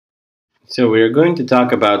So we're going to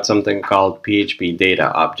talk about something called PHP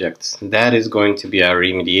data objects. That is going to be our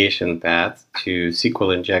remediation path to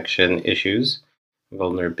SQL injection issues,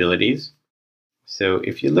 vulnerabilities. So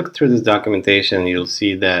if you look through this documentation, you'll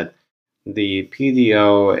see that the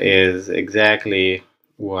PDO is exactly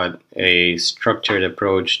what a structured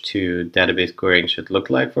approach to database querying should look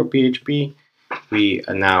like for PHP. We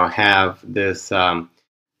now have this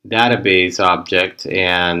database object,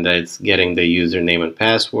 and it's getting the username and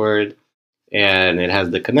password, and it has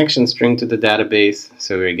the connection string to the database.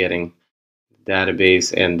 So we're getting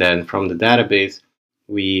database, and then from the database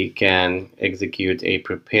we can execute a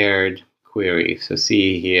prepared query. So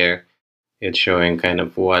see here, it's showing kind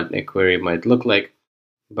of what a query might look like.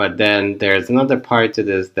 But then there's another part to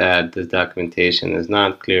this that this documentation is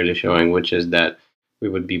not clearly showing, which is that we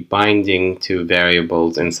would be binding to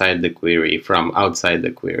variables inside the query from outside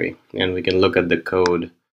the query. And we can look at the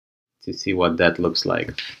code to see what that looks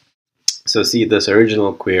like. So see, this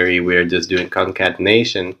original query, we're just doing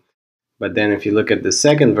concatenation. But then if you look at the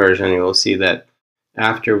second version, you will see that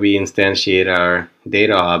after we instantiate our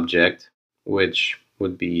data object, which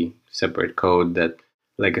would be separate code that,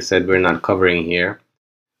 like I said, we're not covering here,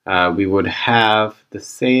 we would have the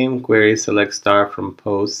same query select star from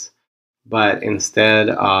posts, but instead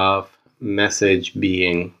of message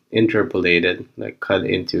being interpolated, like cut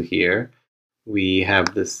into here, we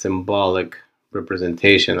have this symbolic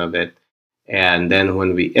representation of it. And then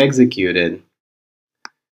when we execute it,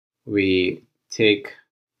 we take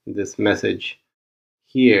this message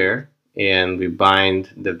here and we bind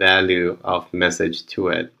the value of message to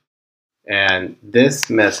it. And this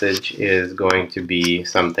message is going to be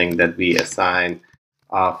something that we assign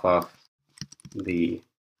off of the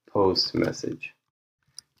post message.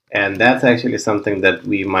 And that's actually something that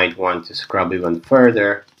we might want to scrub even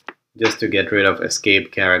further, just to get rid of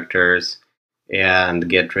escape characters and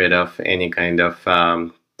get rid of any kind of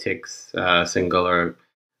ticks, single or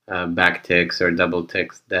back ticks or double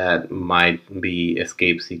ticks that might be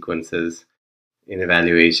escape sequences in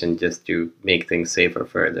evaluation, just to make things safer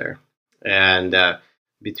further. And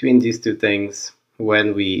between these two things,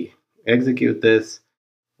 when we execute this,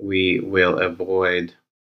 we will avoid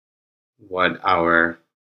what our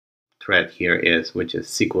threat here is, which is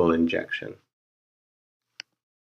SQL injection.